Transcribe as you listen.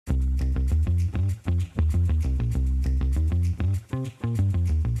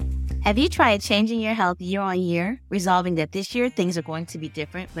Have you tried changing your health year on year, resolving that this year things are going to be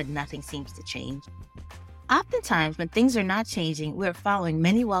different, but nothing seems to change? Oftentimes, when things are not changing, we're following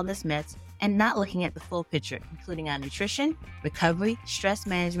many wellness myths and not looking at the full picture, including our nutrition, recovery, stress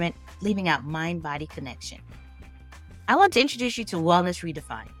management, leaving out mind-body connection. I want to introduce you to Wellness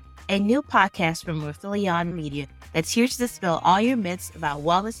Redefined, a new podcast from Refilion Media that's here to dispel all your myths about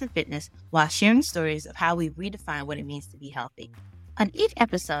wellness and fitness while sharing stories of how we've redefined what it means to be healthy. On each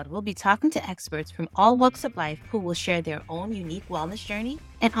episode, we'll be talking to experts from all walks of life who will share their own unique wellness journey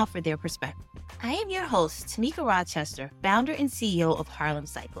and offer their perspective. I am your host, Tamika Rochester, founder and CEO of Harlem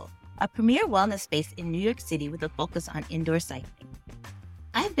Cycle, a premier wellness space in New York City with a focus on indoor cycling.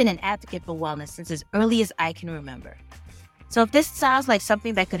 I've been an advocate for wellness since as early as I can remember. So if this sounds like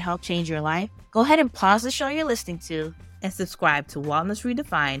something that could help change your life, go ahead and pause the show you're listening to and subscribe to Wellness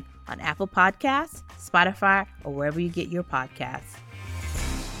Redefined on Apple Podcasts, Spotify, or wherever you get your podcasts.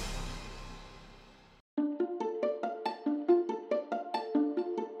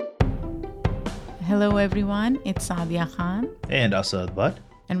 Hello everyone, it's Sadia Khan. And Asad Butt.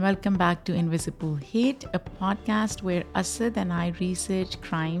 And welcome back to Invisible Hate, a podcast where Asad and I research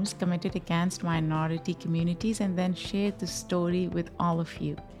crimes committed against minority communities and then share the story with all of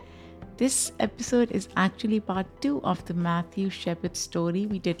you. This episode is actually part 2 of the Matthew Shepard story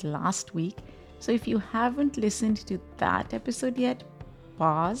we did last week. So if you haven't listened to that episode yet,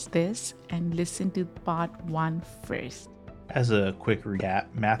 pause this and listen to part 1 first. As a quick recap,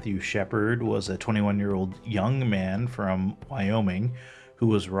 Matthew Shepard was a 21-year-old young man from Wyoming who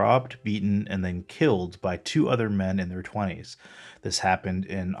was robbed, beaten, and then killed by 2 other men in their 20s. This happened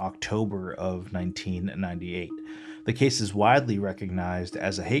in October of 1998. The case is widely recognized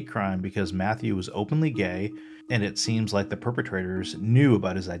as a hate crime because Matthew was openly gay, and it seems like the perpetrators knew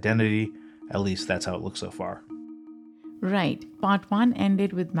about his identity. At least that's how it looks so far. Right. Part 1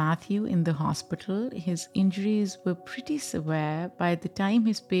 ended with Matthew in the hospital. His injuries were pretty severe. By the time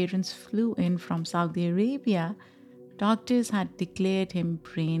his parents flew in from Saudi Arabia, doctors had declared him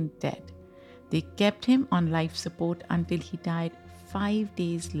brain dead. They kept him on life support until he died 5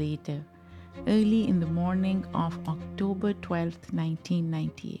 days later, early in the morning of October 12th,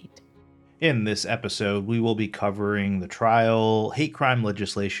 1998. In this episode, we will be covering the trial, hate crime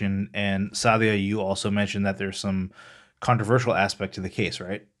legislation, and Sadia, you also mentioned that there's some controversial aspect to the case,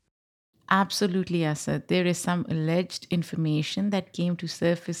 right? Absolutely, Asad. There is some alleged information that came to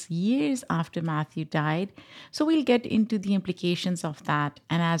surface years after Matthew died. So we'll get into the implications of that.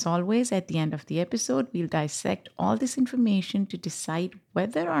 And as always, at the end of the episode, we'll dissect all this information to decide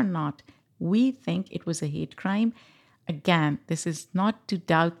whether or not we think it was a hate crime. Again, this is not to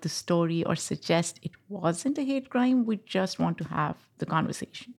doubt the story or suggest it wasn't a hate crime. We just want to have the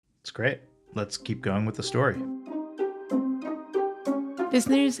conversation. It's great. Let's keep going with the story.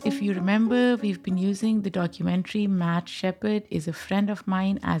 Listeners, if you remember, we've been using the documentary Matt Shepard is a Friend of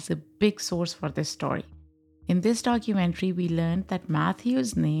Mine as a big source for this story. In this documentary, we learned that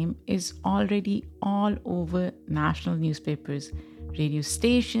Matthew's name is already all over national newspapers, radio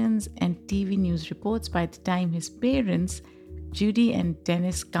stations, and TV news reports by the time his parents, Judy and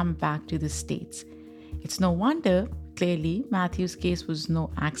Dennis, come back to the States. It's no wonder, clearly, Matthew's case was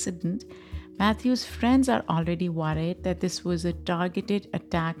no accident. Matthew's friends are already worried that this was a targeted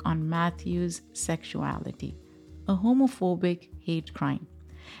attack on Matthew's sexuality, a homophobic hate crime.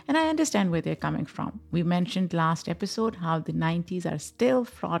 And I understand where they're coming from. We mentioned last episode how the 90s are still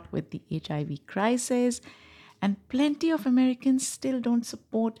fraught with the HIV crisis, and plenty of Americans still don't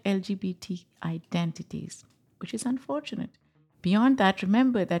support LGBT identities, which is unfortunate. Beyond that,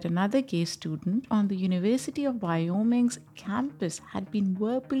 remember that another gay student on the University of Wyoming's campus had been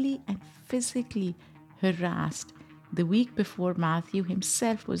verbally and physically harassed the week before Matthew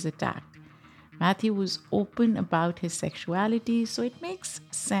himself was attacked. Matthew was open about his sexuality, so it makes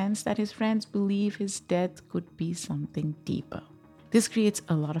sense that his friends believe his death could be something deeper. This creates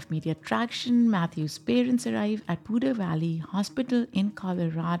a lot of media traction. Matthew's parents arrive at Poudre Valley Hospital in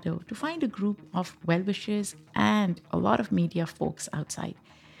Colorado to find a group of well-wishers and a lot of media folks outside.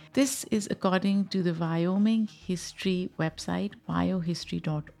 This is according to the Wyoming History website,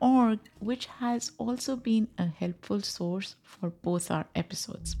 wyohistory.org, which has also been a helpful source for both our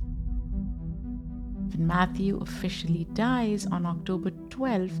episodes. When Matthew officially dies on October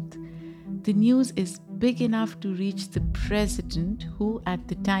 12th, the news is big enough to reach the president, who at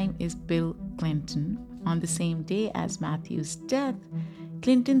the time is Bill Clinton. On the same day as Matthew's death,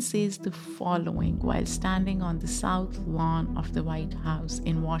 Clinton says the following while standing on the south lawn of the White House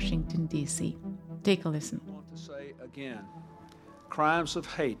in Washington, D.C. Take a listen. I want to say again, crimes of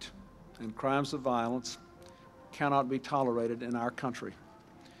hate and crimes of violence cannot be tolerated in our country.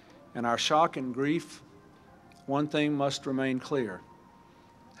 In our shock and grief, one thing must remain clear.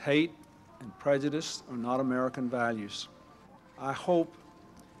 Hate and prejudice are not American values. I hope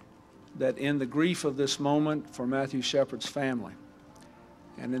that in the grief of this moment for Matthew Shepard's family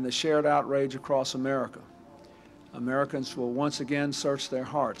and in the shared outrage across America, Americans will once again search their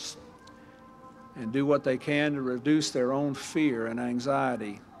hearts and do what they can to reduce their own fear and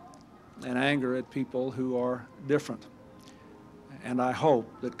anxiety and anger at people who are different. And I hope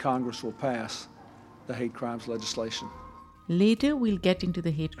that Congress will pass the hate crimes legislation. Later, we'll get into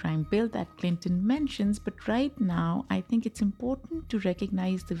the hate crime bill that Clinton mentions, but right now, I think it's important to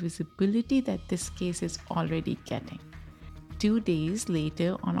recognize the visibility that this case is already getting. 2 days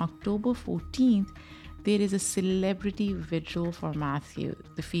later, on October 14th, there is a celebrity vigil for Matthew.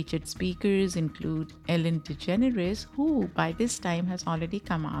 The featured speakers include Ellen DeGeneres, who by this time has already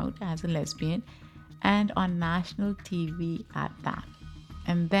come out as a lesbian and on national TV at that.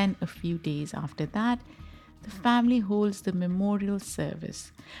 And then a few days after that, the family holds the memorial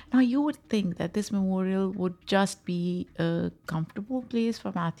service. Now, you would think that this memorial would just be a comfortable place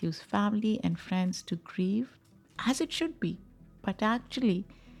for Matthew's family and friends to grieve, as it should be. But actually,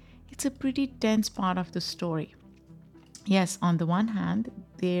 it's a pretty tense part of the story. Yes, on the one hand,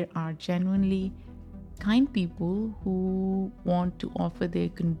 there are genuinely kind people who want to offer their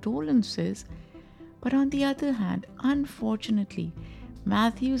condolences, but on the other hand, unfortunately,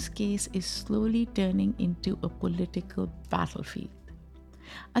 Matthew's case is slowly turning into a political battlefield.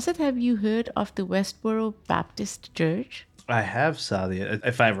 Asad, have you heard of the Westboro Baptist Church? I have, Sadia.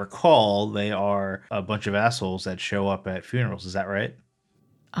 If I recall, they are a bunch of assholes that show up at funerals. Is that right?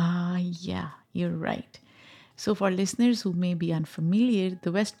 Yeah, you're right. So, for listeners who may be unfamiliar,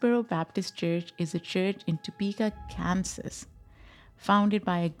 the Westboro Baptist Church is a church in Topeka, Kansas, founded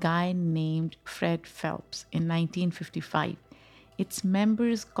by a guy named Fred Phelps in 1955. Its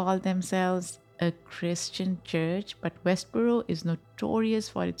members call themselves a Christian church, but Westboro is notorious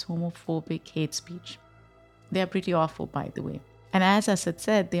for its homophobic hate speech. They are pretty awful, by the way. And as Asad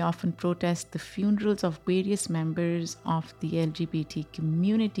said, they often protest the funerals of various members of the LGBT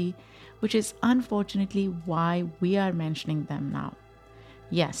community, which is unfortunately why we are mentioning them now.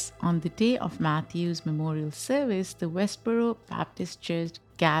 Yes, on the day of Matthew's memorial service, the Westboro Baptist Church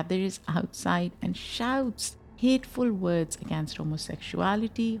gathers outside and shouts hateful words against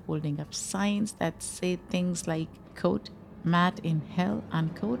homosexuality, holding up signs that say things like, quote, "Matt in hell,"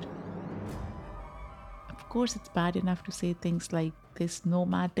 unquote. Of course, it's bad enough to say things like this no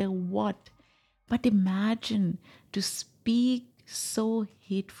matter what. But imagine to speak so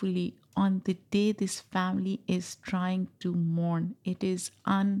hatefully on the day this family is trying to mourn. It is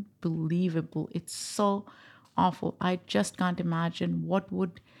unbelievable. It's so awful. I just can't imagine what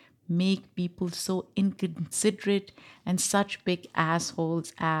would make people so inconsiderate and such big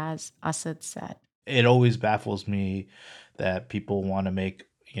assholes, as Asad said. It always baffles me that people want to make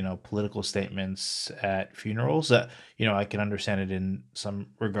political statements at funerals. I can understand it in some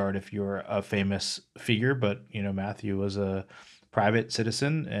regard if you're a famous figure, but Matthew was a private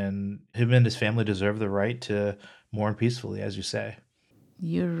citizen, and him and his family deserve the right to mourn peacefully, as you say.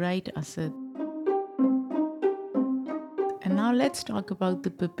 You're right, Asad. And now let's talk about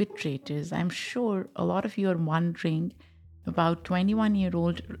the perpetrators. I'm sure a lot of you are wondering about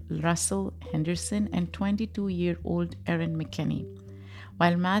 21-year-old Russell Henderson and 22-year-old Erin McKinney.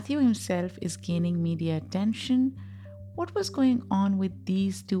 While Matthew himself is gaining media attention, what was going on with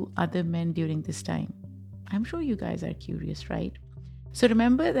these two other men during this time? I'm sure you guys are curious, right? So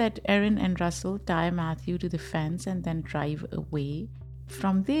remember that Erin and Russell tie Matthew to the fence and then drive away.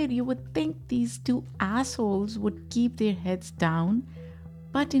 From there, you would think these two assholes would keep their heads down,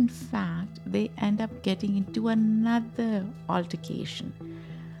 but in fact, they end up getting into another altercation.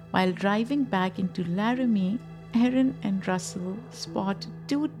 While driving back into Laramie, Erin and Russell spot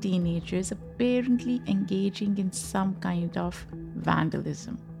two teenagers apparently engaging in some kind of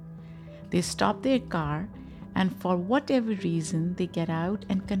vandalism. They stop their car, and for whatever reason, they get out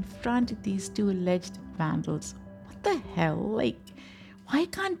and confront these two alleged vandals. What the hell? Why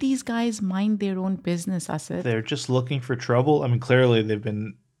can't these guys mind their own business, Asad? They're just looking for trouble. I mean, clearly they've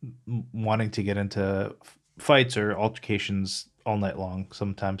been wanting to get into fights or altercations all night long.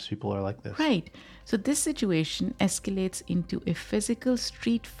 Sometimes people are like this. Right. So this situation escalates into a physical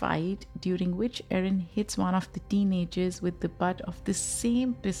street fight during which Erin hits one of the teenagers with the butt of the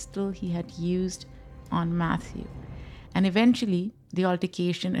same pistol he had used on Matthew. And eventually, the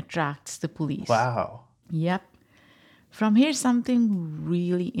altercation attracts the police. Wow. Yep. From here, something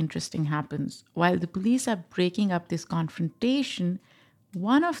really interesting happens. While the police are breaking up this confrontation,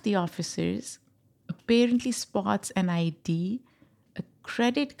 one of the officers apparently spots an ID, a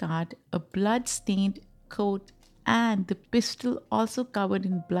credit card, a blood-stained coat, and the pistol also covered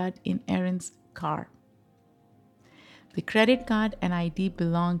in blood in Aaron's car. The credit card and ID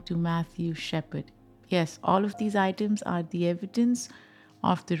belonged to Matthew Shepard. Yes, all of these items are the evidence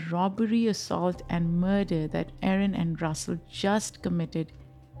of the robbery, assault, and murder that Aaron and Russell just committed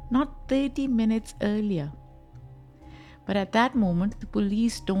not 30 minutes earlier. But at that moment, the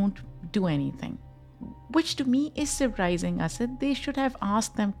police don't do anything, which to me is surprising. I said they should have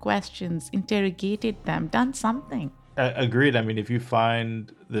asked them questions, interrogated them, done something. Agreed. I mean, if you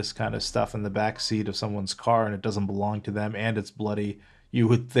find this kind of stuff in the back seat of someone's car and it doesn't belong to them and it's bloody, you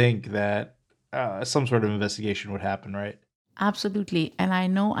would think that some sort of investigation would happen, right? Absolutely. And I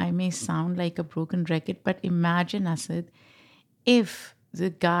know I may sound like a broken record, but imagine, Asad, if the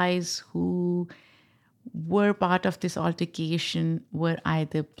guys who were part of this altercation were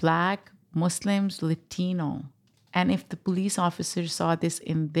either black, Muslims, Latino, and if the police officers saw this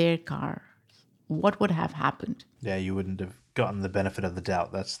in their car, what would have happened? Yeah, you wouldn't have gotten the benefit of the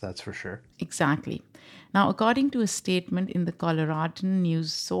doubt. That's for sure. Exactly. Now, according to a statement in the Coloradan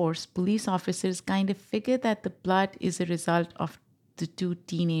news source, police officers kind of figure that the blood is a result of the two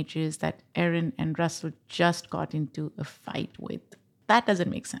teenagers that Aaron and Russell just got into a fight with. That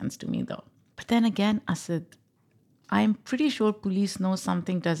doesn't make sense to me, though. But then again, Asad, I'm pretty sure police know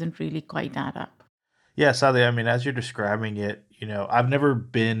something doesn't really quite add up. Yeah, sadly, I mean, as you're describing it, I've never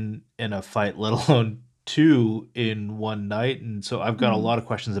been in a fight, let alone two in one night. And so I've got a lot of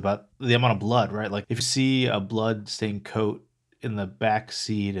questions about the amount of blood, right? Like if you see a blood-stained coat in the back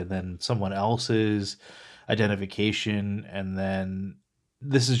seat and then someone else's identification, and then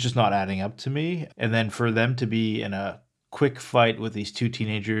this is just not adding up to me. And then for them to be in a quick fight with these two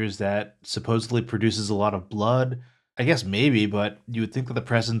teenagers that supposedly produces a lot of blood, I guess maybe, but you would think that the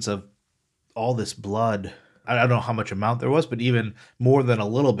presence of all this blood, I don't know how much amount there was, but even more than a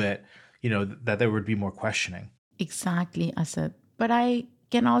little bit, that there would be more questioning. Exactly, Asad. But I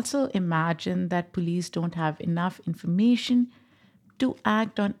can also imagine that police don't have enough information to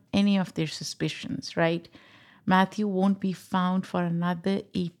act on any of their suspicions, right? Matthew won't be found for another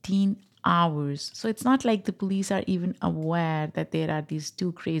 18 hours. So it's not like the police are even aware that there are these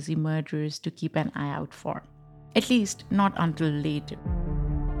two crazy murderers to keep an eye out for. At least not until later.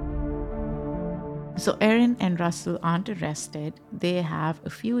 So Aaron and Russell aren't arrested. They have a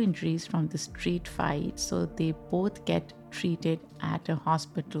few injuries from the street fight, so they both get treated at a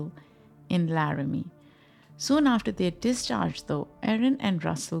hospital in Laramie. Soon after their discharge, though, Aaron and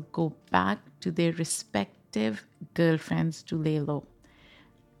Russell go back to their respective girlfriends to lay low.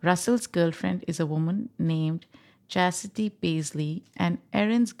 Russell's girlfriend is a woman named Chastity Paisley, and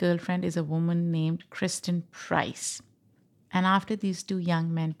Aaron's girlfriend is a woman named Kristen Price. And after these two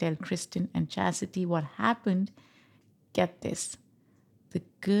young men tell Kristen and Chastity what happened, get this. The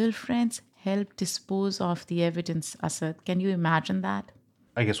girlfriends help dispose of the evidence, Asad. Can you imagine that?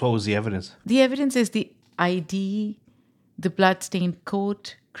 I guess what was the evidence? The evidence is the ID, the blood-stained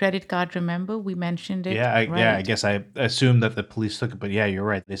coat, credit card. Remember, we mentioned it. Yeah, right? I guess I assumed that the police took it, but yeah, you're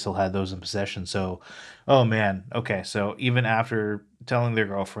right. They still had those in possession. So, oh man. Okay, so even after telling their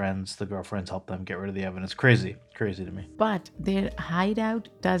girlfriends, the girlfriends helped them get rid of the evidence. Crazy to me. But their hideout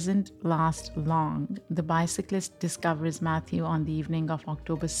doesn't last long. The bicyclist discovers Matthew on the evening of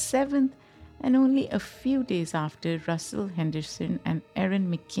October 7th, and only a few days after, Russell Henderson and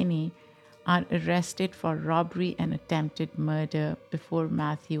Aaron McKinney are arrested for robbery and attempted murder before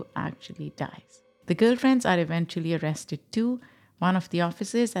Matthew actually dies. The girlfriends are eventually arrested too. One of the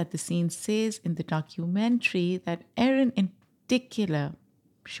officers at the scene says in the documentary that Aaron in particular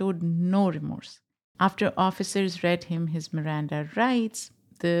showed no remorse. After officers read him his Miranda rights,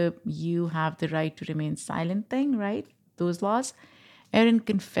 the "you have the right to remain silent" thing, right? Those laws, Aaron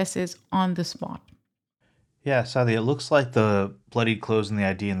confesses on the spot. Yeah, sadly, it looks like the bloodied clothes and the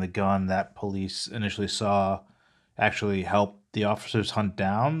ID and the gun that police initially saw actually helped the officers hunt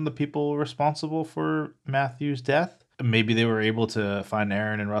down the people responsible for Matthew's death. Maybe they were able to find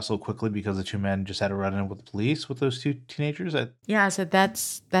Aaron and Russell quickly because the two men just had a run-in with the police with those two teenagers. Yeah, so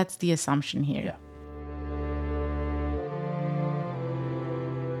that's the assumption here. Yeah.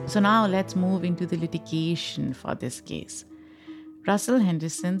 So now let's move into the litigation for this case. Russell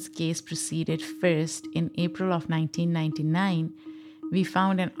Henderson's case proceeded first in April of 1999. We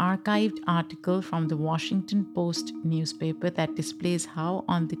found an archived article from the Washington Post newspaper that displays how,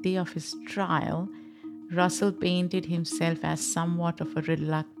 on the day of his trial, Russell painted himself as somewhat of a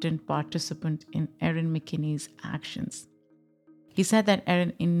reluctant participant in Aaron McKinney's actions. He said that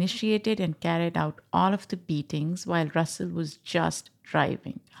Aaron initiated and carried out all of the beatings while Russell was just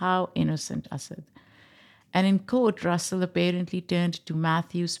driving. How innocent, Asad. And in court, Russell apparently turned to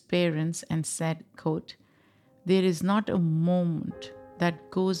Matthew's parents and said, quote, "There is not a moment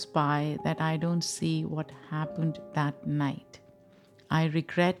that goes by that I don't see what happened that night. I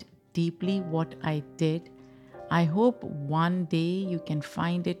regret deeply what I did. I hope one day you can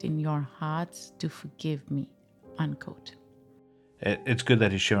find it in your hearts to forgive me," unquote. It's good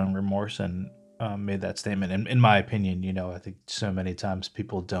that he's showing remorse and made that statement. And in my opinion, I think so many times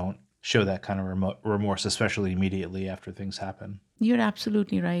people don't show that kind of remorse, especially immediately after things happen. You're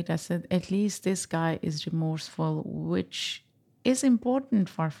absolutely right, Asad. At least this guy is remorseful, which is important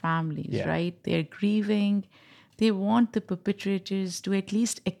for families, Yeah. right? They're grieving. They want the perpetrators to at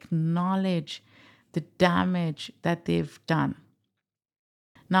least acknowledge the damage that they've done.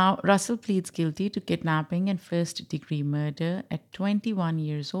 Now, Russell pleads guilty to kidnapping and first degree murder. At 21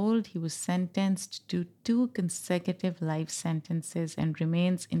 years old, he was sentenced to 2 consecutive life sentences and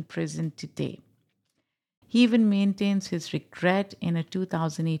remains in prison today. He even maintains his regret in a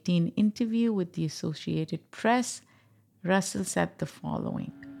 2018 interview with the Associated Press. Russell said the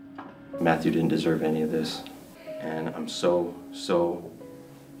following: "Matthew didn't deserve any of this, and I'm so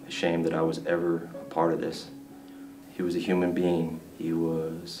ashamed that I was ever a part of this. He was a human being. He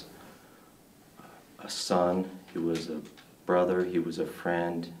was a son. He was a brother. He was a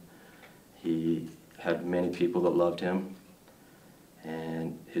friend. He had many people that loved him,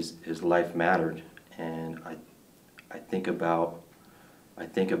 and his life mattered. And I think about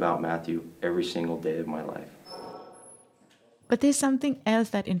Matthew every single day of my life." But there's something else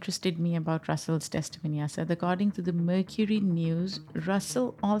that interested me about Russell's testimony, Asad. According to the Mercury News,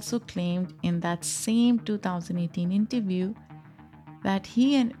 Russell also claimed in that same 2018 interview that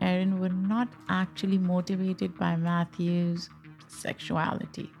he and Erin were not actually motivated by Matthew's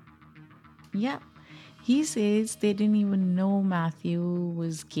sexuality. Yeah, he says they didn't even know Matthew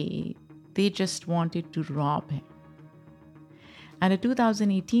was gay. They just wanted to rob him. And a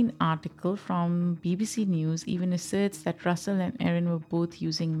 2018 article from BBC News even asserts that Russell and Erin were both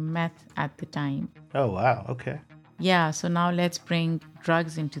using meth at the time. Oh, wow. Okay. Yeah, so now let's bring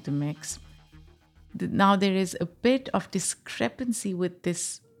drugs into the mix. Now there is a bit of discrepancy with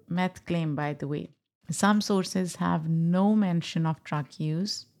this meth claim, by the way. Some sources have no mention of drug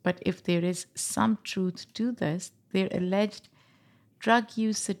use, but if there is some truth to this, their alleged drug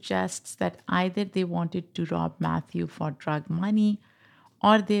use suggests that either they wanted to rob Matthew for drug money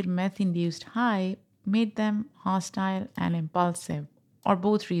or their meth-induced high made them hostile and impulsive, or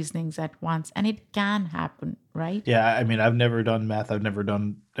both reasonings at once. And it can happen, right? Yeah, I mean, I've never done meth. I've never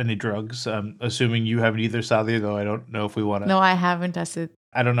done any drugs. Assuming you haven't either, Sadia, though I don't know if we want to. No, I haven't, Asad.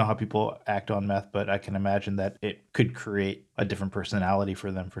 I don't know how people act on meth, but I can imagine that it could create a different personality for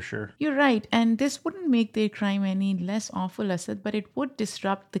them for sure. You're right. And this wouldn't make their crime any less awful, Asad, but it would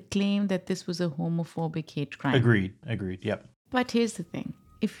disrupt the claim that this was a homophobic hate crime. Agreed. Yep. But here's the thing.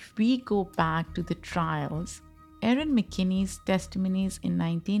 If we go back to the trials, Erin McKinney's testimonies in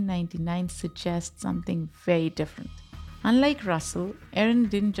 1999 suggest something very different. Unlike Russell, Erin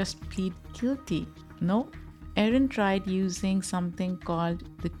didn't just plead guilty. No, Erin tried using something called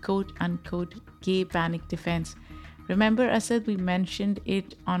the quote-unquote gay panic defense. Remember, Asad, we mentioned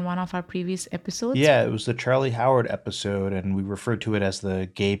it on one of our previous episodes? Yeah, it was the Charlie Howard episode, and we referred to it as the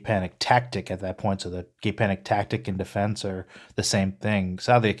gay panic tactic at that point. So the gay panic tactic and defense are the same thing.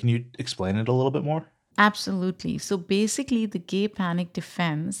 Sadia, can you explain it a little bit more? Absolutely. So basically, the gay panic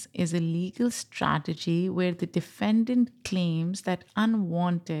defense is a legal strategy where the defendant claims that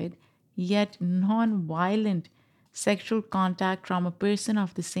unwanted yet non-violent sexual contact from a person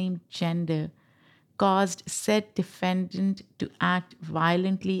of the same gender caused said defendant to act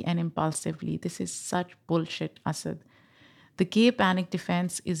violently and impulsively. This is such bullshit, Asad. The gay panic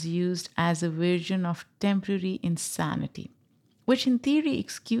defense is used as a version of temporary insanity, which in theory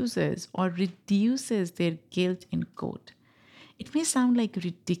excuses or reduces their guilt in court. It may sound like a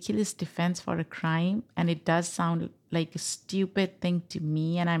ridiculous defense for a crime, and it does sound like a stupid thing to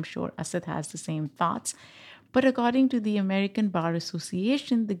me, and I'm sure Asad has the same thoughts. But according to the American Bar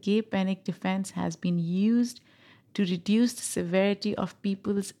Association, the gay panic defense has been used to reduce the severity of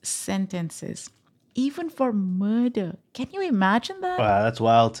people's sentences, even for murder. Can you imagine that? Wow, that's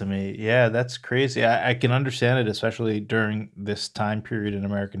wild to me. Yeah, that's crazy. I can understand it, especially during this time period in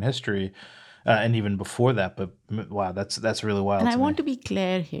American history, and even before that. But wow, that's really wild. And I to want me. to be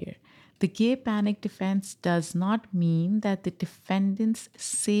clear here. The gay panic defense does not mean that the defendant's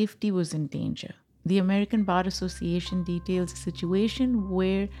safety was in danger. The American Bar Association details a situation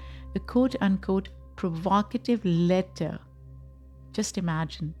where a quote-unquote provocative letter, just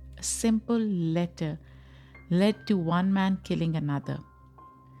imagine, a simple letter, led to one man killing another.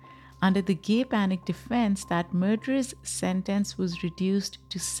 Under the gay panic defense, that murderer's sentence was reduced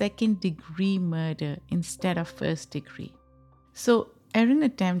to second-degree murder instead of first-degree. So Aaron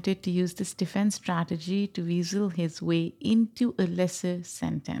attempted to use this defense strategy to weasel his way into a lesser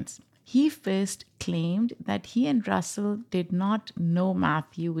sentence. He first claimed that he and Russell did not know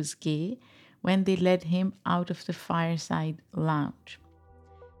Matthew was gay when they led him out of the fireside lounge.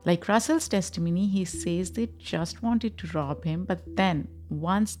 Like Russell's testimony, he says they just wanted to rob him, but then,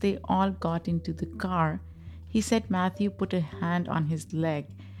 once they all got into the car, he said Matthew put a hand on his leg,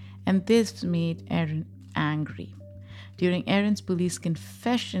 and this made Aaron angry. During Aaron's police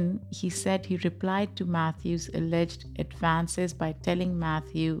confession, he said he replied to Matthew's alleged advances by telling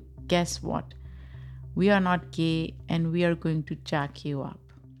Matthew, "Guess what? We are not gay and we are going to jack you up."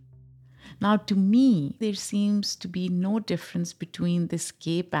 Now, to me, there seems to be no difference between this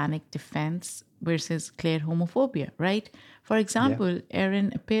gay panic defense versus clear homophobia, right? For example,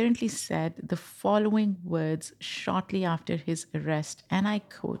 Aaron apparently said the following words shortly after his arrest, and I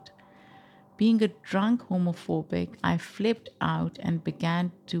quote, "Being a drunk homophobic, I flipped out and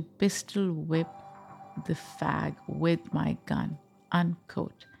began to pistol whip the fag with my gun,"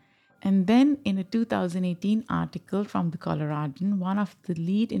 unquote. And then in a 2018 article from The Coloradan, one of the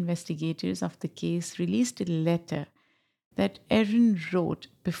lead investigators of the case released a letter that Aaron wrote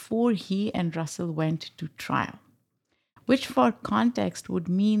before he and Russell went to trial, which for context would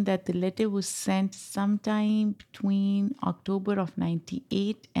mean that the letter was sent sometime between October of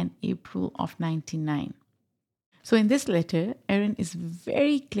 98 and April of 99. So in this letter, Aaron is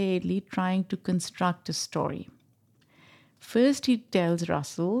very clearly trying to construct a story. First, he tells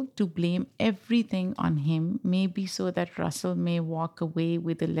Russell to blame everything on him, maybe so that Russell may walk away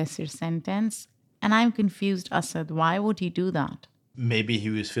with a lesser sentence. And I'm confused, Asad. Why would he do that? Maybe he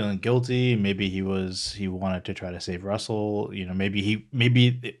was feeling guilty. Maybe he wanted to try to save Russell.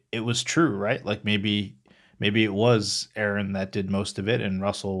 Maybe it was true, right? Like maybe it was Aaron that did most of it, and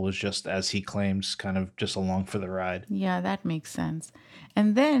Russell was just, as he claims, kind of just along for the ride. Yeah, that makes sense.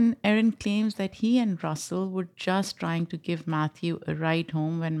 And then Aaron claims that he and Russell were just trying to give Matthew a ride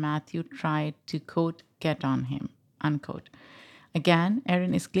home when Matthew tried to, quote, "get on him," unquote. Again,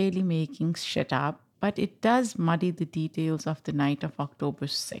 Aaron is clearly making shit up, but it does muddy the details of the night of October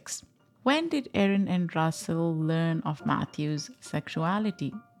 6th. When did Aaron and Russell learn of Matthew's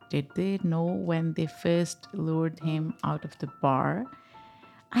sexuality? Did they know when they first lured him out of the bar?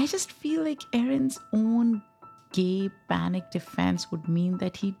 I just feel like Aaron's own gay panic defense would mean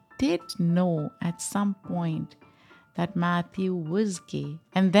that he did know at some point that Matthew was gay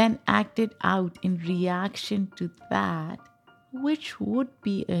and then acted out in reaction to that, which would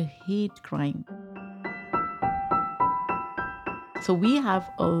be a hate crime. So we have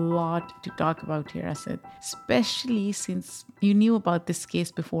a lot to talk about here, Asad, especially since you knew about this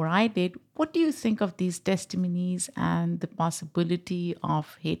case before I did. What do you think of these testimonies and the possibility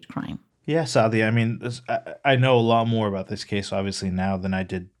of hate crime? Yeah, Sadia. I mean, I know a lot more about this case, obviously, now than I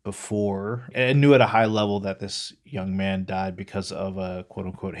did before. I knew at a high level that this young man died because of a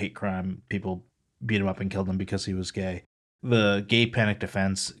quote-unquote hate crime. People beat him up and killed him because he was gay. The gay panic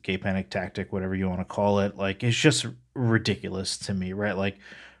defense, gay panic tactic, whatever you want to call it, like, it's just ridiculous to me, right? Like,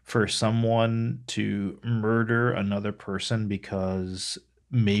 for someone to murder another person because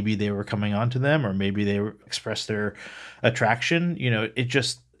maybe they were coming on to them or maybe they expressed their attraction,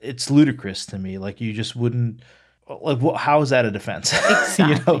 it's ludicrous to me. Like, you just wouldn't, like, how is that a defense?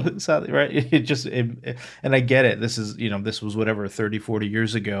 Exactly. Right? And I get it. This was whatever 30, 40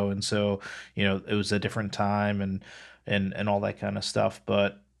 years ago, and so it was a different time and all that kind of stuff.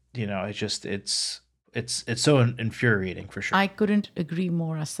 But it's so infuriating for sure. I couldn't agree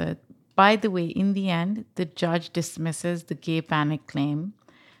more, Asad. By the way, in the end, the judge dismisses the gay panic claim.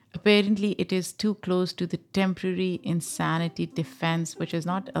 Apparently, it is too close to the temporary insanity defense, which is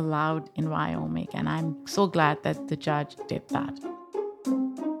not allowed in Wyoming. And I'm so glad that the judge did that.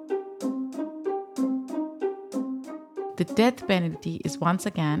 The death penalty is once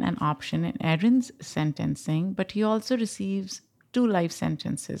again an option in Aaron's sentencing, but he also receives 2 life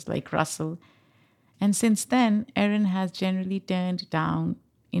sentences like Russell. And since then, Aaron has generally turned down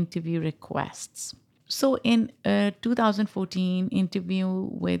interview requests. So in a 2014 interview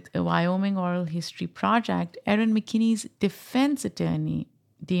with a Wyoming Oral History Project, Aaron McKinney's defense attorney,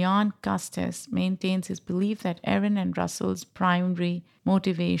 Dion Custis, maintains his belief that Aaron and Russell's primary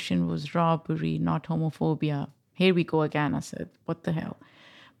motivation was robbery, not homophobia. Here we go again, Asad. What the hell?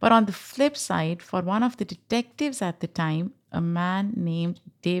 But on the flip side, for one of the detectives at the time, a man named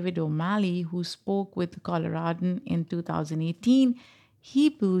David O'Malley, who spoke with the Coloradan in 2018, he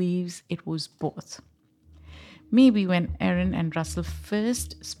believes it was both. Maybe when Erin and Russell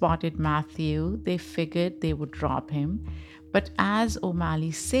first spotted Matthew, they figured they would rob him. But as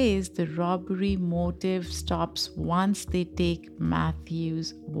O'Malley says, the robbery motive stops once they take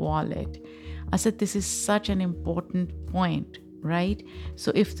Matthew's wallet. Asad, this is such an important point, right?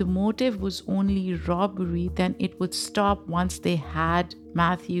 So if the motive was only robbery, then it would stop once they had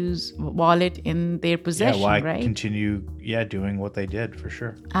Matthew's wallet in their possession, Yeah, why right? continue doing what they did, for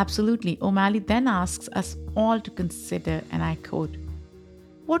sure. Absolutely. O'Malley then asks us all to consider, and I quote,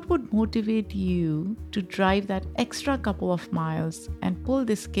 "What would motivate you to drive that extra couple of miles and pull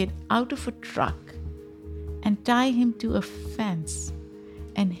this kid out of a truck and tie him to a fence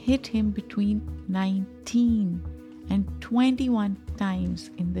and hit him between 19 and 21 times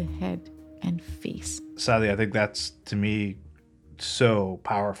in the head and face?" Sadly, I think that's, to me, so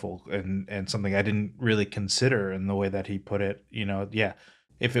powerful and something I didn't really consider in the way that he put it.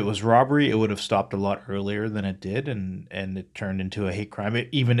 If it was robbery, it would have stopped a lot earlier than it did, and it turned into a hate crime,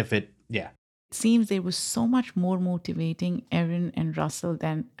 even if it. It seems there was so much more motivating Erin and Russell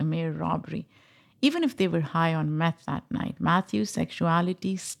than a mere robbery. Even if they were high on meth that night, Matthew's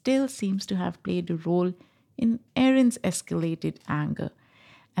sexuality still seems to have played a role in Erin's escalated anger.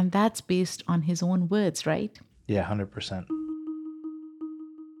 And that's based on his own words, right? Yeah, 100%.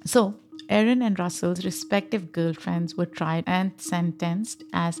 So, Erin and Russell's respective girlfriends were tried and sentenced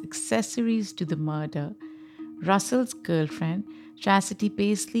as accessories to the murder. Russell's girlfriend, Chastity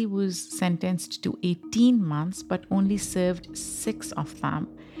Paisley, was sentenced to 18 months but only served 6 of them.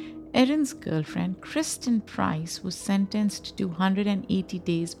 Erin's girlfriend, Kristen Price, was sentenced to 180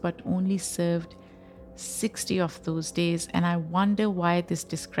 days but only served 60 of those days. And I wonder why this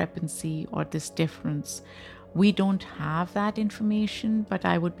discrepancy or this difference. We don't have that information, but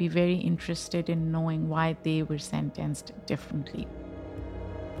I would be very interested in knowing why they were sentenced differently.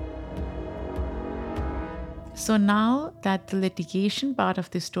 So now that the litigation part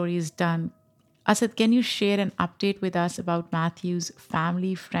of this story is done, Asad, can you share an update with us about Matthew's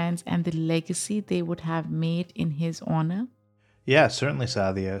family, friends, and the legacy they would have made in his honor? Yeah, certainly,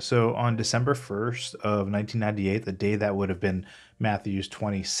 Sadia. So on December 1st of 1998, the day that would have been Matthew's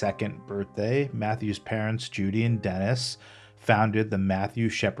 22nd birthday, Matthew's parents, Judy and Dennis, founded the Matthew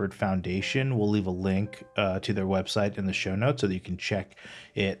Shepard Foundation. We'll leave a link to their website in the show notes so that you can check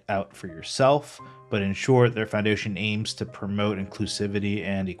it out for yourself. But in short, their foundation aims to promote inclusivity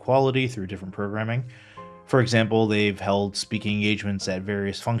and equality through different programming. For example, they've held speaking engagements at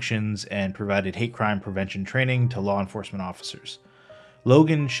various functions and provided hate crime prevention training to law enforcement officers.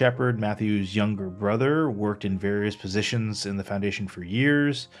 Logan Shepard, Matthew's younger brother, worked in various positions in the foundation for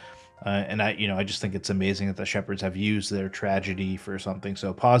years. And I just think it's amazing that the Shepards have used their tragedy for something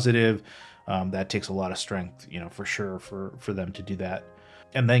so positive. That takes a lot of strength, for sure, for them to do that.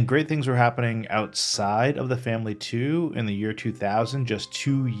 And then great things were happening outside of the family too. In the year 2000, just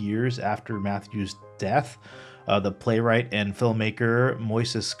 2 years after Matthew's death, the playwright and filmmaker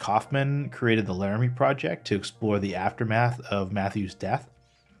Moises Kaufman created the Laramie Project to explore the aftermath of Matthew's death.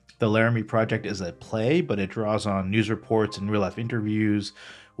 The Laramie Project is a play, but it draws on news reports and real-life interviews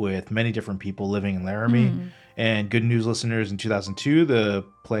with many different people living in Laramie. And good news, listeners, in 2002, the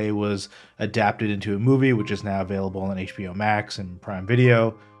play was adapted into a movie, which is now available on HBO Max and Prime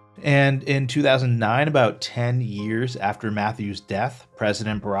Video. And in 2009, about 10 years after Matthew's death,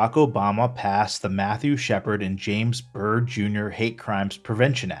 President Barack Obama passed the Matthew Shepard and James Byrd Jr. Hate Crimes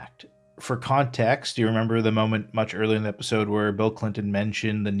Prevention Act. For context, do you remember the moment much earlier in the episode where Bill Clinton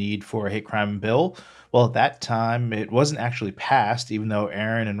mentioned the need for a hate crime bill? Well, at that time, it wasn't actually passed, even though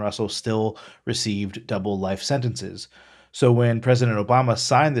Erin and Russell still received double life sentences. So when President Obama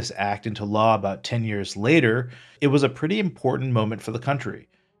signed this act into law about 10 years later, it was a pretty important moment for the country.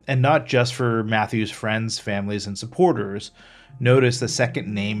 And not just for Matthew's friends, families, and supporters. Notice the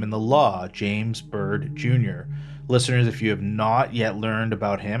second name in the law, James Byrd Jr. Listeners, if you have not yet learned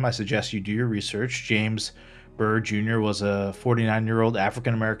about him, I suggest you do your research. James Byrd Jr. was a 49-year-old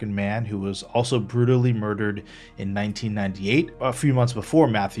African-American man who was also brutally murdered in 1998, a few months before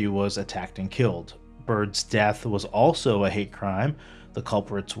Matthew was attacked and killed. Byrd's death was also a hate crime. The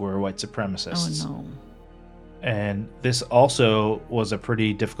culprits were white supremacists. Oh, no. And this also was a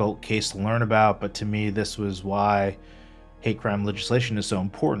pretty difficult case to learn about, but to me, this was why hate crime legislation is so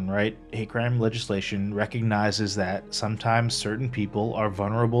important, right? Hate crime legislation recognizes that sometimes certain people are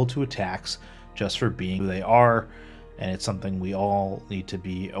vulnerable to attacks just for being who they are, and it's something we all need to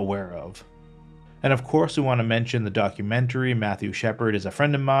be aware of. And of course, we want to mention the documentary Matthew Shepard is a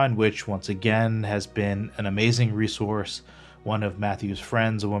Friend of Mine, which once again has been an amazing resource One of Matthew's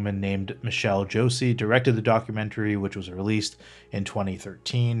friends, a woman named Michelle Josie, directed the documentary, which was released in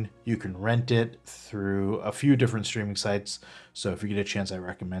 2013. You can rent it through a few different streaming sites, so if you get a chance, I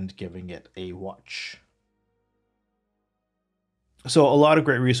recommend giving it a watch. So a lot of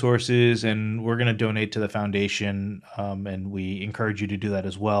great resources, and we're going to donate to the foundation, and we encourage you to do that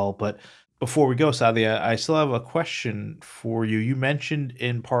as well. But before we go, Sadia, I still have a question for you. You mentioned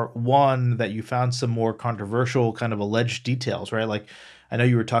in part one that you found some more controversial kind of alleged details, right? Like, I know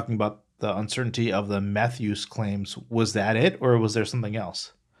you were talking about the uncertainty of the meth use claims. Was that it, or was there something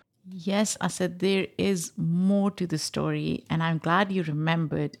else? Yes, Asad, there is more to the story, and I'm glad you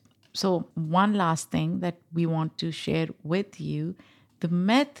remembered. So, one last thing that we want to share with you, the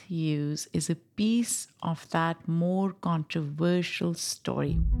meth use is a piece of that more controversial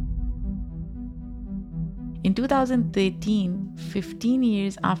story. In 2013, 15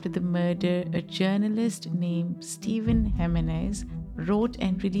 years after the murder, a journalist named Stephen Jimenez wrote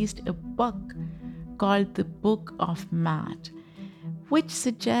and released a book called The Book of Matt, which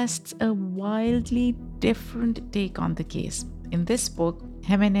suggests a wildly different take on the case. In this book,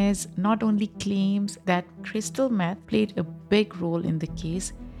 Jimenez not only claims that crystal meth played a big role in the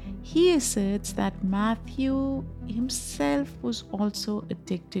case, he asserts that Matthew himself was also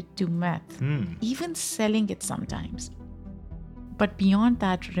addicted to meth, even selling it sometimes. But beyond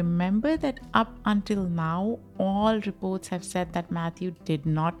that, remember that up until now, all reports have said that Matthew did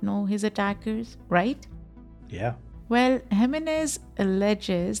not know his attackers, right? Yeah. Well, Jimenez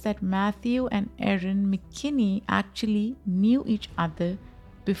alleges that Matthew and Erin McKinney actually knew each other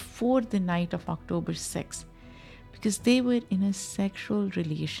before the night of October 6th because they were in a sexual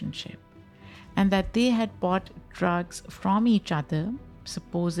relationship and that they had bought drugs from each other.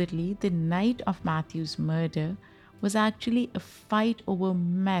 Supposedly, the night of Matthew's murder was actually a fight over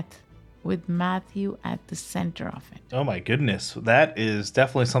meth with Matthew at the center of it. Oh my goodness. That is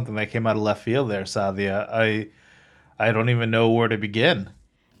definitely something that came out of left field there, Sadia. I don't even know where to begin.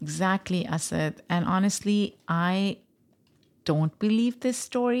 Exactly, Asad. And honestly, I don't believe this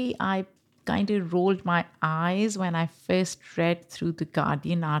story. I kind of rolled my eyes when I first read through the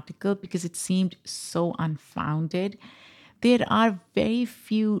Guardian article because it seemed so unfounded. There are very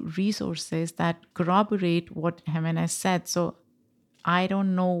few resources that corroborate what Jimenez said. So I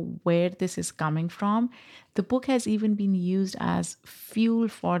don't know where this is coming from. The book has even been used as fuel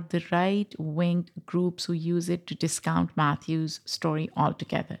for the right wing groups who use it to discount Matthew's story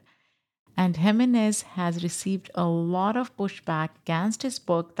altogether. And Jimenez has received a lot of pushback against his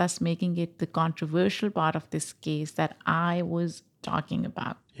book, thus making it the controversial part of this case that I was talking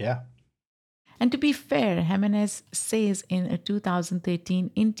about. Yeah. And to be fair, Jimenez says in a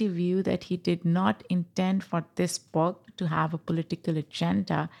 2013 interview that he did not intend for this book to have a political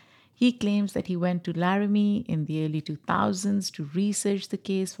agenda. He claims that he went to Laramie in the early 2000s to research the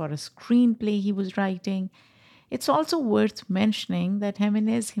case for a screenplay he was writing. It's also worth mentioning that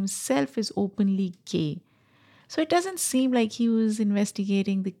Jimenez himself is openly gay. So it doesn't seem like he was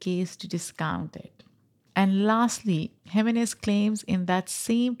investigating the case to discount it. And lastly, Jimenez claims in that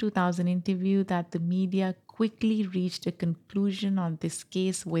same 2000 interview that the media quickly reached a conclusion on this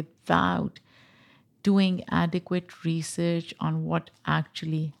case without doing adequate research on what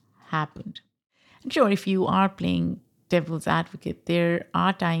actually happened. And sure, if you are playing devil's advocate, there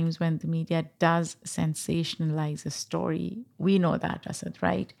are times when the media does sensationalize a story. We know that, Asad,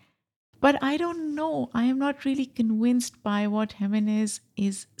 right? But I don't know. I am not really convinced by what Jimenez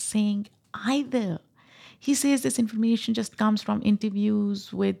is saying either. He says this information just comes from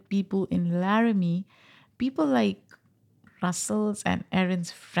interviews with people in Laramie, people like Russell's and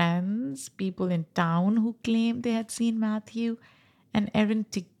Erin's friends, people in town who claim they had seen Matthew and Erin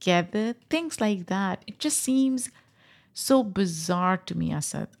together, things like that. It just seems so bizarre to me,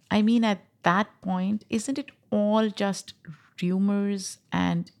 Asad. I mean, at that point, isn't it all just rumors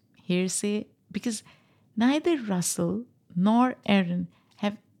and hearsay? Because neither Russell nor Erin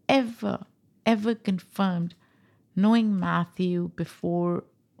have ever confirmed knowing Matthew before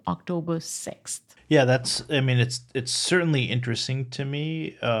October 6th. Yeah, I mean, it's certainly interesting to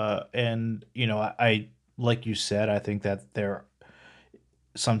me. And, I like you said, I think that there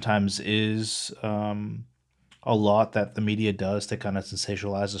sometimes is a lot that the media does to kind of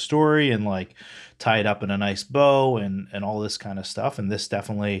sensationalize the story and like tie it up in a nice bow and all this kind of stuff. And this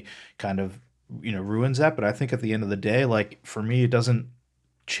definitely kind of, ruins that. But I think at the end of the day, like for me, it doesn't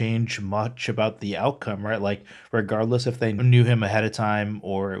change much about the outcome, right? Like regardless if they knew him ahead of time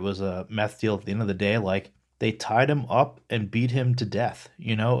or it was a meth deal, at the end of the day, like they tied him up and beat him to death,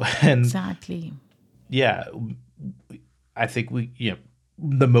 and Exactly. yeah, I think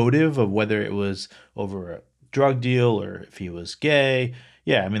the motive of whether it was over drug deal or if he was gay.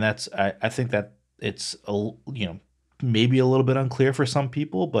 Yeah, I mean, I think that it's maybe a little bit unclear for some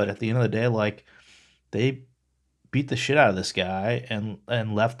people, but at the end of the day, like, they beat the shit out of this guy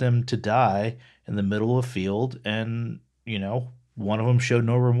and left him to die in the middle of a field, and one of them showed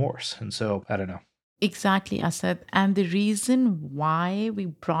no remorse. And so I don't know. Exactly, Asad. And the reason why we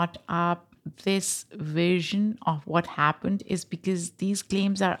brought up this version of what happened is because these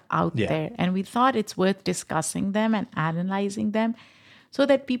claims are out Yeah. there, and we thought it's worth discussing them and analyzing them so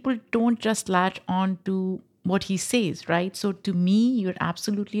that people don't just latch on to what he says, right? So to me, you're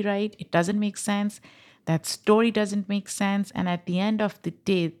absolutely right. It doesn't make sense. That story doesn't make sense. And at the end of the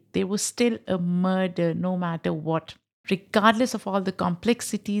day, there was still a murder no matter what. Regardless of all the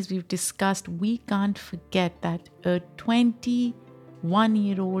complexities we've discussed, we can't forget that a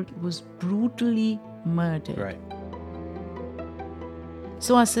 21-year-old was brutally murdered. Right.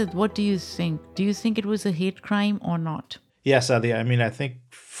 So, Asad, what do you think? Do you think it was a hate crime or not? Yes, Adi. I mean, I think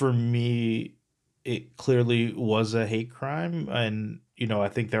for me, it clearly was a hate crime. And, I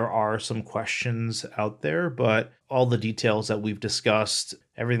think there are some questions out there, but all the details that we've discussed,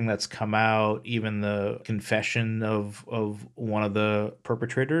 everything that's come out, even the confession of one of the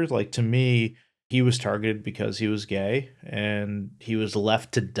perpetrators, like, to me, he was targeted because he was gay and he was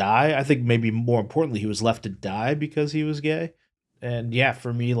left to die. I think maybe more importantly, he was left to die because he was gay. And yeah,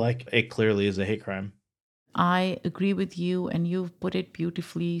 for me, like, it clearly is a hate crime. I agree with you, and you've put it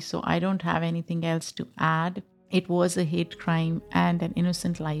beautifully, so I don't have anything else to add. It was a hate crime and an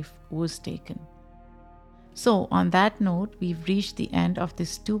innocent life was taken. So, on that note, we've reached the end of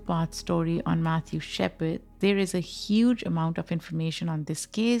this two-part story on Matthew Shepard. There is a huge amount of information on this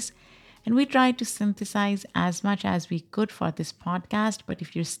case, and we tried to synthesize as much as we could for this podcast. But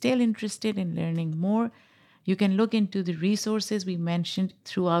if you're still interested in learning more, you can look into the resources we mentioned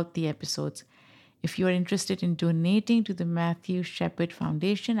throughout the episodes. If you are interested in donating to the Matthew Shepard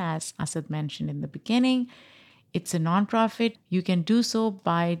Foundation, as Asad mentioned in the beginning, it's a nonprofit. You can do so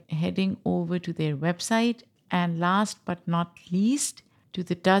by heading over to their website. And last but not least, to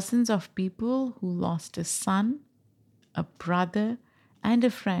the dozens of people who lost a son, a brother, and a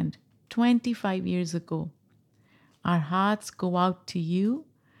friend 25 years ago. Our hearts go out to you.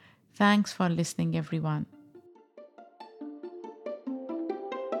 Thanks for listening, everyone.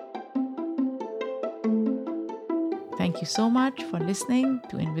 Thank you so much for listening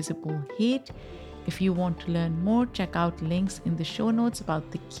to Invisible Hate. If you want to learn more, check out links in the show notes about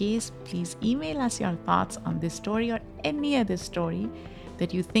the case. Please email us your thoughts on this story or any other story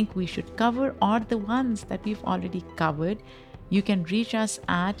that you think we should cover, or the ones that we've already covered. You can reach us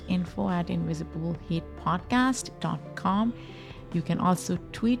at info@invisiblehatepodcast.com. You can also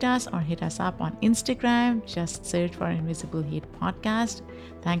tweet us or hit us up on Instagram. Just search for Invisible Hate Podcast.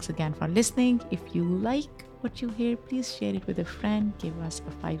 Thanks again for listening. If you like what you hear, please share it with a friend. Give us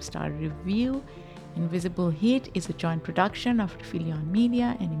a 5-star review. Invisible Hate is a joint production of Refilion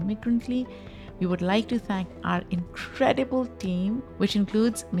Media and Immigrantly. We would like to thank our incredible team, which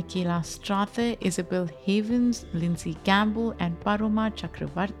includes Michaela Strother, Isabel Havens, Lindsay Gamble, and Paroma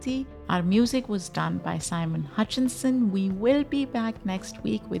Chakravarti. Our music was done by Simon Hutchinson. We will be back next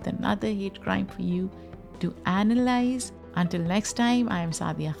week with another hate crime for you to analyze. Until next time, I am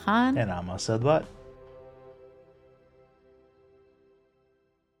Sadia Khan. And I'm Asad Butt.